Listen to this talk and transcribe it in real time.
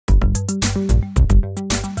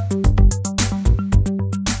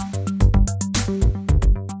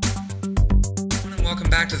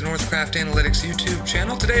Northcraft Analytics YouTube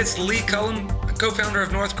channel. Today it's Lee Cullen, co-founder of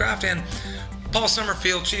Northcraft, and Paul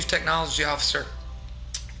Summerfield, Chief Technology Officer.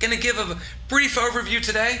 Going to give a brief overview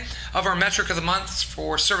today of our metric of the month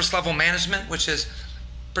for service level management, which is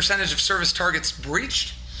percentage of service targets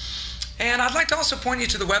breached. And I'd like to also point you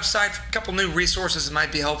to the website for a couple new resources that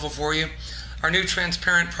might be helpful for you. Our new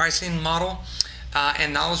transparent pricing model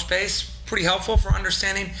and knowledge base, pretty helpful for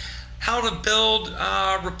understanding how to build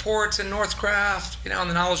reports in Northcraft, on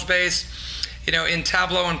the knowledge base, in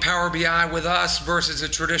Tableau and Power BI with us versus a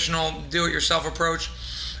traditional do-it-yourself approach.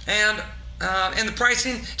 And the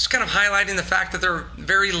pricing, just kind of highlighting the fact that they're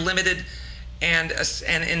very limited and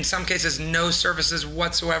in some cases no services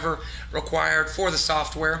whatsoever required for the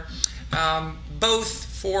software, both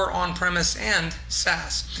for on-premise and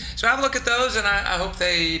SaaS. So have a look at those, and I hope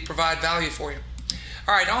they provide value for you.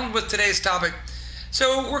 All right, on with today's topic.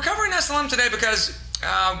 So we're covering SLM today because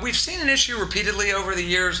we've seen an issue repeatedly over the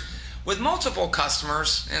years with multiple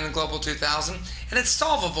customers in the Global 2000, and it's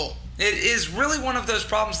solvable. It is really one of those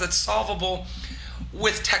problems that's solvable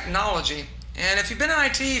with technology. And if you've been in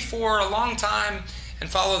IT for a long time and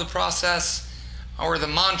follow the process, or the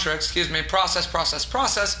mantra,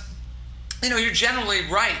 process, you're generally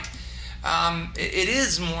right. It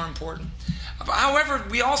is more important. However,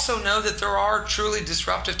 we also know that there are truly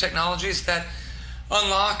disruptive technologies that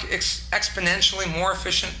unlock exponentially more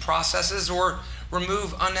efficient processes or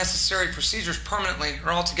remove unnecessary procedures permanently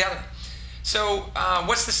or altogether. So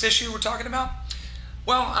what's this issue we're talking about?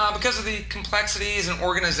 Well, because of the complexities and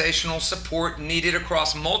organizational support needed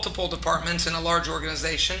across multiple departments in a large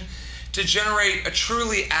organization to generate a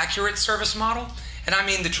truly accurate service model, and I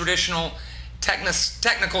mean the traditional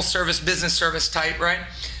technical service, business service type, right?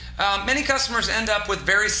 Many customers end up with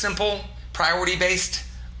very simple priority-based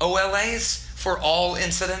OLAs for all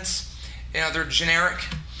incidents. They're generic.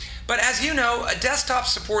 But as you know, a desktop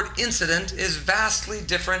support incident is vastly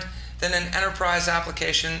different than an enterprise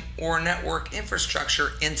application or network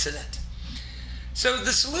infrastructure incident. So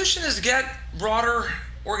the solution is to get broader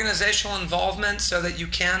organizational involvement so that you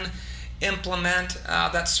can implement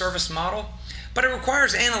that service model, but it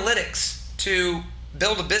requires analytics to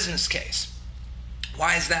build a business case.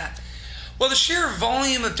 Why is that? Well, the sheer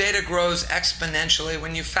volume of data grows exponentially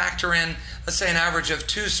when you factor in, let's say, an average of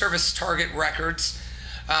 2 service target records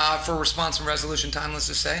for response and resolution time, let's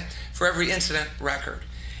just say, for every incident record.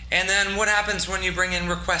 And then what happens when you bring in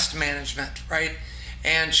request management, right?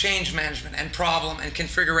 And change management and problem and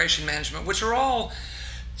configuration management, which are all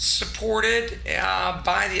supported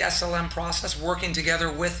by the SLM process, working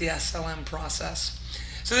together with the SLM process.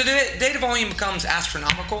 So the data volume becomes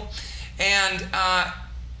astronomical, and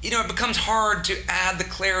it becomes hard to add the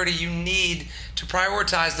clarity you need to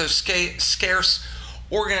prioritize those scarce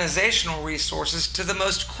organizational resources to the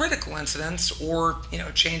most critical incidents or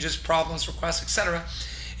changes, problems, requests, etc.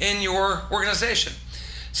 in your organization.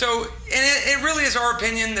 So it really is our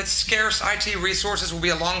opinion that scarce IT resources will be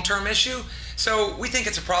a long-term issue. So we think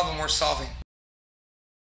it's a problem worth solving.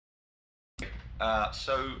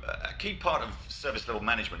 So a key part of service level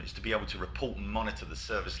management is to be able to report and monitor the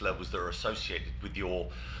service levels that are associated with your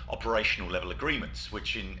operational level agreements,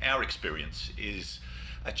 which in our experience is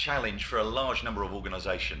a challenge for a large number of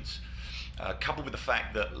organizations. Coupled with the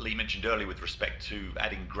fact that Lee mentioned earlier with respect to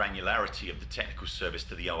adding granularity of the technical service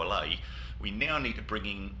to the OLA, we now need to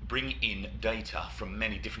bring in data from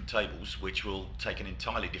many different tables, which will take an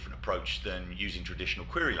entirely different approach than using traditional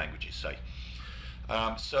query languages, say.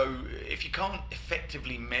 So if you can't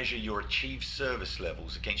effectively measure your achieved service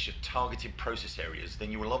levels against your targeted process areas,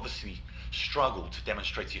 then you will obviously struggle to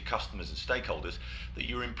demonstrate to your customers and stakeholders that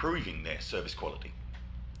you're improving their service quality.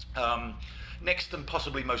 Next, and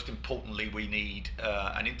possibly most importantly, we need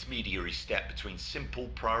an intermediary step between simple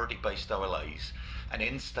priority-based OLAs and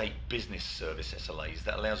end-state business service SLAs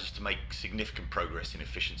that allows us to make significant progress in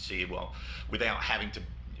efficiency without having to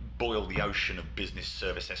boil the ocean of business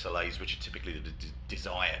service SLAs, which are typically the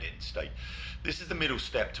desired end state. This is the middle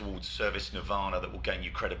step towards service nirvana that will gain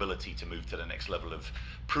you credibility to move to the next level of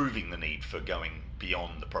proving the need for going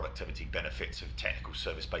beyond the productivity benefits of technical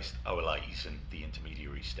service-based OLAs and the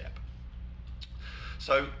intermediary step.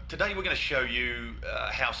 So today we're going to show you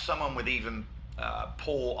how someone with even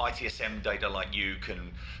poor ITSM data like you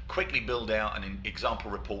can quickly build out an example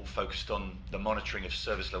report focused on the monitoring of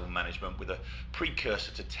service level management with a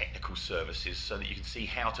precursor to technical services, so that you can see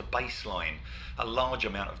how to baseline a large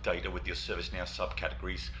amount of data with your ServiceNow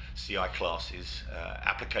subcategories, CI classes,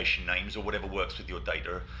 application names, or whatever works with your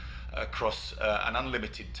data across an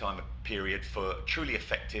unlimited time period for truly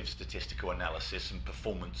effective statistical analysis and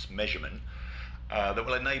performance measurement. that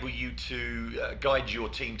will enable you to guide your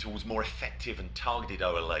team towards more effective and targeted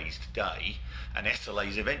OLAs today and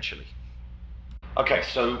SLAs eventually. Okay,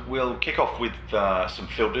 so we'll kick off with some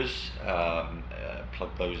filters,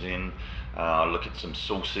 plug those in, look at some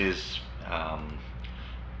sources,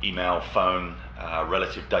 email, phone,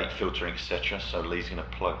 relative date filtering, etc. So Lee's going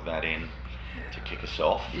to plug that in to kick us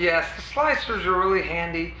off. Yes, the slicers are really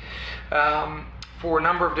handy for a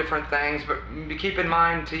number of different things, but keep in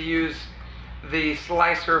mind to use the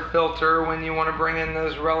slicer filter when you want to bring in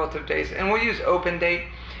those relative dates. And we'll use open date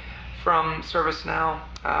from ServiceNow,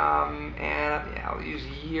 and yeah, I'll use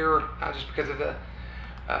year just because of the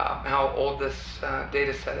how old this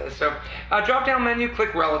data set is. So drop down menu,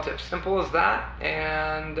 click relative, simple as that,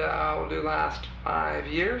 and we'll do last 5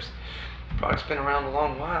 years. The product's been around a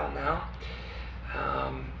long while now.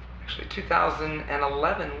 Actually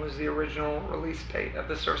 2011 was the original release date of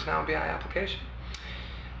the ServiceNow BI application.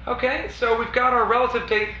 Okay, so we've got our relative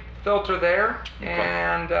date filter there,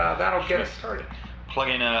 and that'll get us started. Plug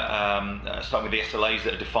in start with the SLAs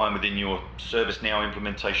that are defined within your ServiceNow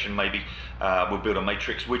implementation. Maybe we'll build a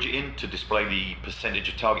matrix widget in to display the percentage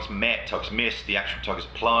of targets met, targets missed, the actual targets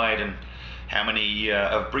applied, and how many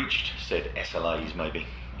have breached said SLAs maybe.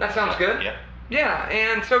 That sounds good. Yeah. Yeah,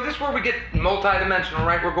 and so this is where we get multi-dimensional,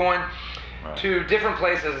 right? We're going to different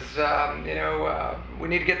places. We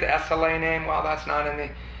need to get the SLA name. Well, that's not in the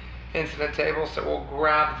incident table, so we'll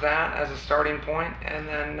grab that as a starting point, and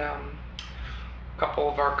then a couple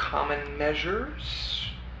of our common measures,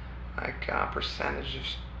 like percentage of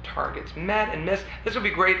targets met and missed. This will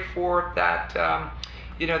be great for that,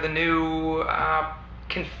 the new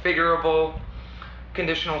configurable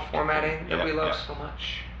conditional formatting that we love so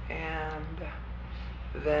much. And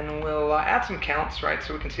then we'll add some counts, right,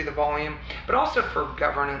 so we can see the volume, but also for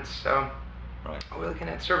governance. So we're looking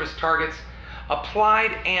at service targets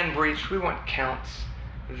applied and breached. We want counts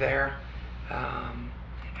there. And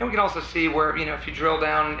we can also see where, if you drill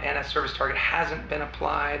down and a service target hasn't been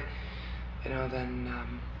applied, then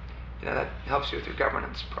that helps you with your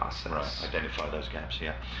governance process. Right, identify those gaps,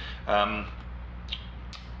 yeah. I'm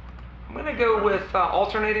going to go with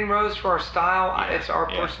alternating rows for our style. It's our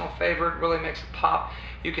personal favorite, really makes it pop.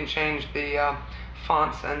 You can change the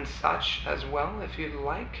fonts and such as well if you'd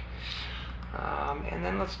like. And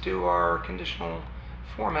then let's do our conditional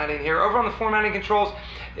formatting here. Over on the formatting controls,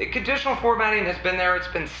 conditional formatting has been there. It's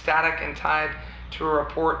been static and tied to a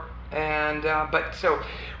report. And so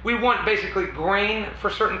we want basically green for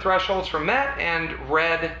certain thresholds for met and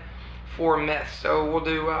red for missed. So we'll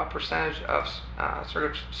do a percentage of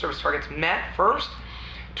service targets met first.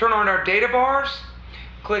 Turn on our data bars.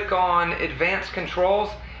 Click on advanced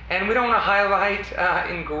controls. And we don't want to highlight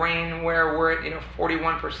in green where we're at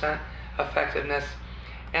 41% effectiveness,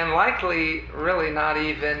 and likely really not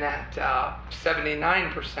even at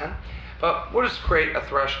 79%, but we'll just create a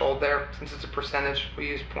threshold there. Since it's a percentage, we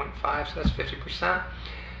use 0.5, so that's 50%.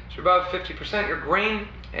 So above 50%, you're green,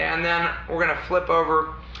 and then we're going to flip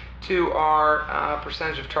over to our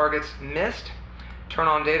percentage of targets missed. Turn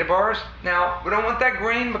on data bars. Now, we don't want that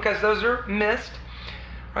green because those are missed,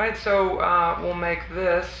 right? So we'll make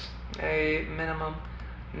this a minimum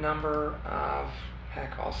number of,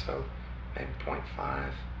 also maybe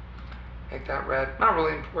 0.5. Make that red. Not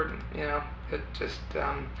really important, it just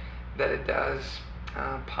that it does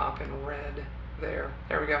pop in red there.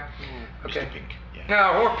 There we go. Okay. Mr. Pink. Yeah.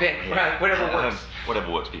 No, or pink, right? Whatever works.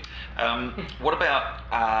 Whatever works for you. What about,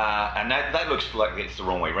 and that looks like it's the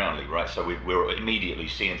wrong way around, Lee, right? So we're immediately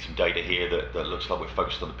seeing some data here that looks like we're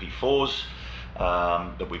focused on the P4s,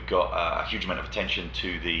 that we've got a huge amount of attention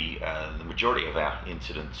to the majority of our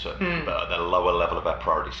incidents at the lower level of our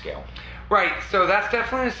priority scale. Right, so that's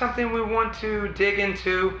definitely something we want to dig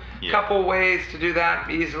into. A couple ways to do that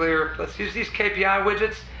easily. Let's use these Kpi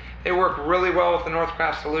widgets. They work really well with the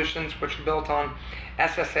Northcraft solutions, which are built on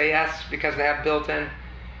SSAS because they have built-in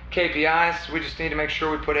KPIs. We just need to make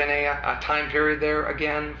sure we put in a time period there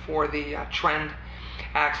again for the trend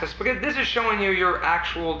axis, because this is showing you your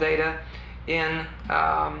actual data in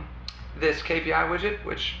this Kpi widget,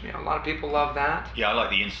 which a lot of people love that. Yeah, I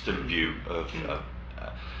like the instant view of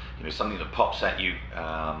something that pops at you,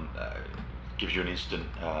 gives you an instant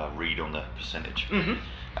read on the percentage.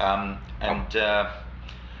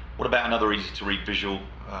 What about another easy to read visual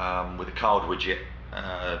with a card widget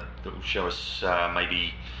that will show us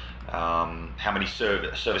maybe how many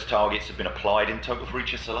service targets have been applied in total for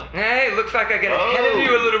each SLA? Hey, looks like I get ahead of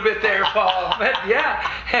you a little bit there, Paul. But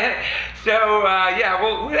so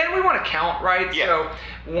well, then we want to count, right? Yeah. So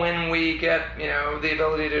when we get the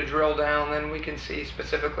ability to drill down, then we can see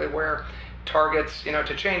specifically where targets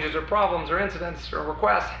to changes or problems or incidents or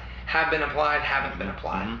requests have been applied, haven't been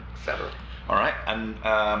applied, etc. All right, and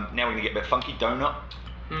now we're going to get a bit funky. Donut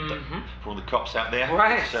for all the cops out there.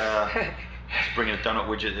 Right. Let's bring in a donut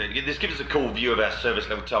widget. This gives us a cool view of our service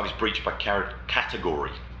level targets breached by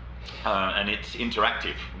category, and it's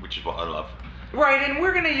interactive, which is what I love. Right, and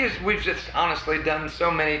we're going to use, we've just honestly done so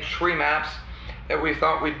many tree maps that we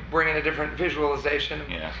thought we'd bring in a different visualization.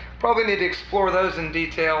 Yeah. Probably need to explore those in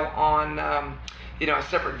detail on a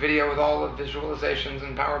separate video with all the visualizations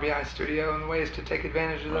in Power BI Studio and ways to take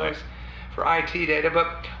advantage of those for IT data. But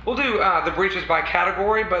we'll do the breaches by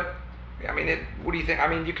category, but I mean, what do you think? I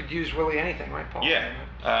mean, you could use really anything, right, Paul? Yeah,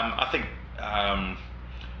 I think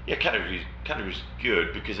category is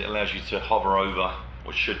good because it allows you to hover over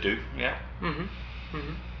what should do. Yeah.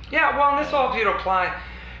 Yeah, well, and this will help you to apply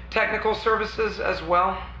technical services as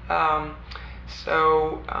well.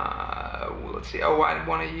 Let's see. Oh, I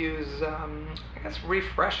want to use, I guess,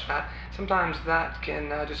 refresh that. Sometimes that can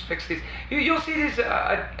just fix these. You'll see these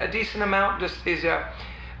a decent amount. Just these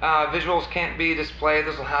visuals can't be displayed.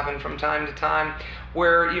 This will happen from time to time,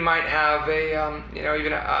 where you might have a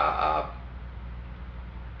even a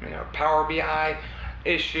Power BI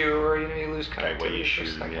issue, or you lose connectivity for a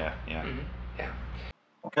second. Yeah.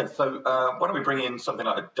 Okay, so why don't we bring in something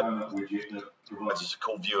like a donut widget that provides us a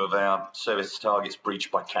cool view of our service targets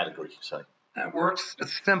breached by category, say. That works.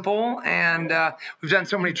 It's simple, and we've done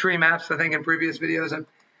so many tree maps. I think in previous videos,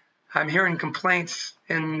 I'm hearing complaints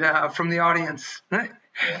from the audience.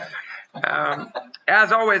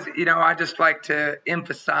 As always, I just like to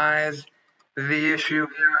emphasize the issue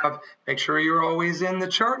here of make sure you're always in the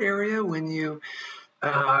chart area when you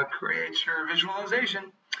create your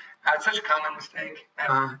visualization. It's such a common mistake,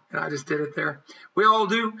 and I just did it there. We all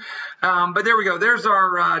do, but there we go. There's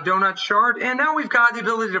our donut chart, and now we've got the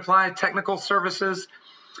ability to apply technical services.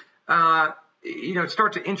 Start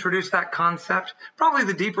to introduce that concept. Probably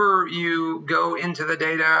the deeper you go into the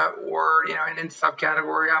data, or in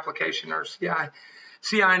subcategory application or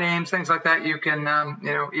CI names, things like that, you can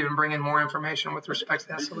even bring in more information with respect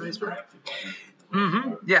to SLAs.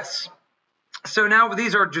 Yes. So now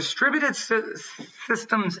these are distributed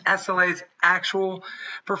systems SLAs actual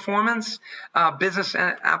performance, business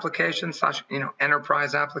applications /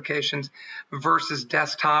 enterprise applications versus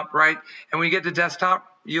desktop, right? And when you get to desktop,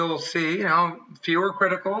 you'll see fewer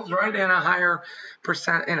criticals, right, and higher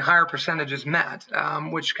percentages met,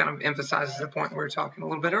 which kind of emphasizes the point we were talking a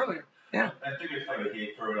little bit earlier. Yeah. And do me a favor here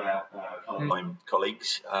for our colorblind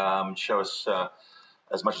colleagues. Show us.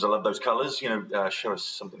 As much as I love those colors, show us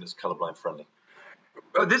something that's colorblind friendly.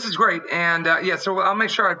 This is great, and so I'll make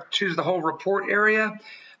sure I choose the whole report area.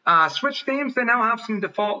 Switch themes, they now have some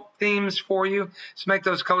default themes for you, so make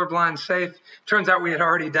those colorblind safe. Turns out we had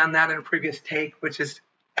already done that in a previous take, which is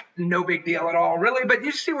no big deal at all, really, but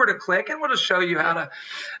you see where to click, and we'll just show you how to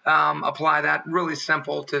apply that. Really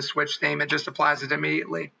simple to switch theme. It just applies it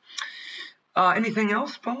immediately. Anything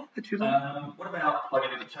else, Paul, that you'd like? What about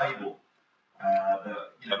plugging in a table?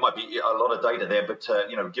 It might be a lot of data there, but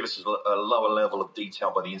give us a lower level of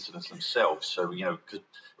detail by the incidents themselves. So because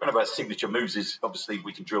one of our signature moves is obviously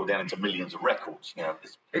we can drill down into millions of records.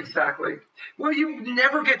 Exactly. Well, you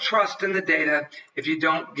never get trust in the data if you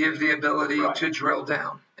don't give the ability to drill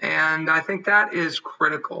down, and I think that is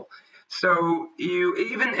critical. So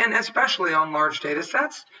and especially on large data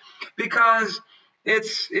sets, because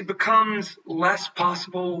it becomes less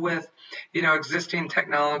possible with existing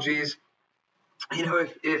technologies.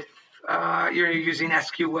 If you're using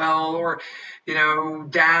SQL or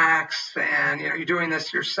DAX and you're doing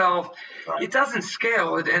this yourself, it doesn't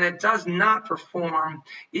scale and it does not perform,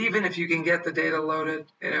 even if you can get the data loaded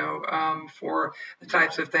for the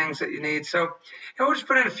types of things that you need. So we'll just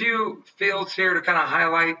put in a few fields here to kind of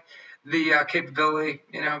highlight the capability,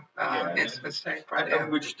 instance state.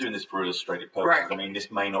 And we're just doing this for illustrative purposes. I mean, this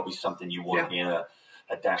may not be something you want in a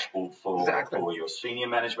dashboard for your senior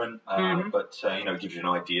management, but it gives you an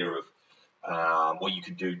idea of what you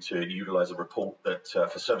can do to utilize a report that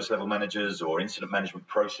for service level managers or incident management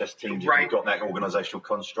process teams, if you've got that organizational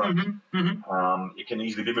construct, it can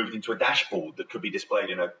easily be moved into a dashboard that could be displayed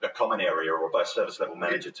in a common area or by a service level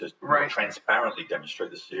manager to more transparently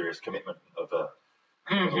demonstrate the serious commitment of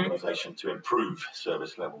an organization to improve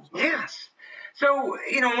service levels. Yes. So,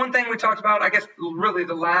 one thing we talked about, I guess really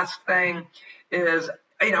the last thing is,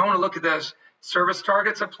 I want to look at those service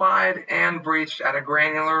targets applied and breached at a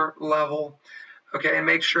granular level. okay, and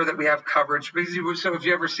make sure that we have coverage. Because so if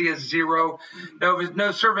you ever see a 0,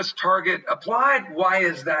 no service target applied, why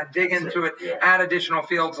is that? Dig into it, add additional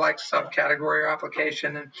fields like subcategory or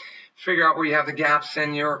application, and figure out where you have the gaps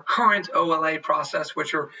in your current OLA process,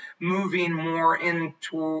 which are moving more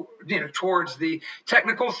into, towards the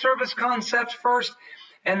technical service concept first,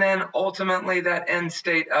 and then ultimately that end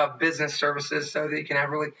state of business services, so that you can have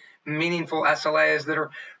really meaningful SLAs that are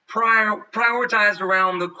prioritized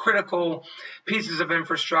around the critical pieces of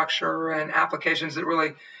infrastructure and applications that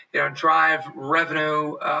really, drive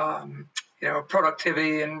revenue,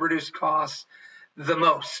 productivity and reduce costs the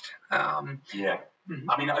most. I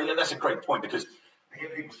mean, that's a great point, because I hear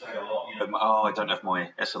people say a lot, I don't know if my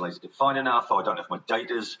SLA is defined enough, or I don't know if my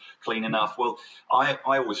data's clean enough. Well, I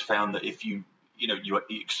always found that if you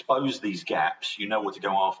expose these gaps, you know what to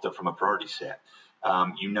go after from a priority set.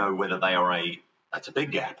 You know whether they are that's a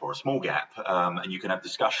big gap or a small gap, and you can have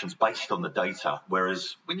discussions based on the data.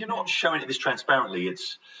 Whereas when you're not showing it this transparently,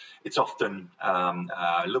 it's often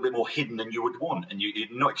a little bit more hidden than you would want, and you're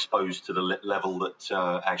not exposed to the level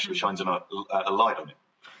that actually shines a light on it.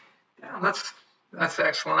 Yeah, that's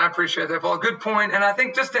excellent. I appreciate that, Paul. Good point. And I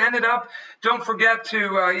think just to end it up, don't forget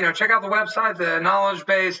to check out the website, the knowledge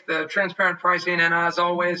base, the transparent pricing, and as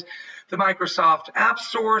always, the Microsoft App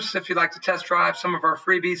Source if you'd like to test drive some of our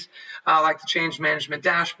freebies, like the change management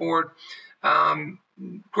dashboard.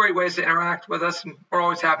 Great ways to interact with us, and we're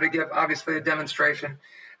always happy to give, obviously, a demonstration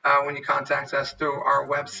when you contact us through our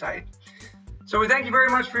website. So we thank you very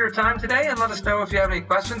much for your time today, and let us know if you have any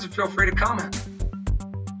questions, and feel free to comment.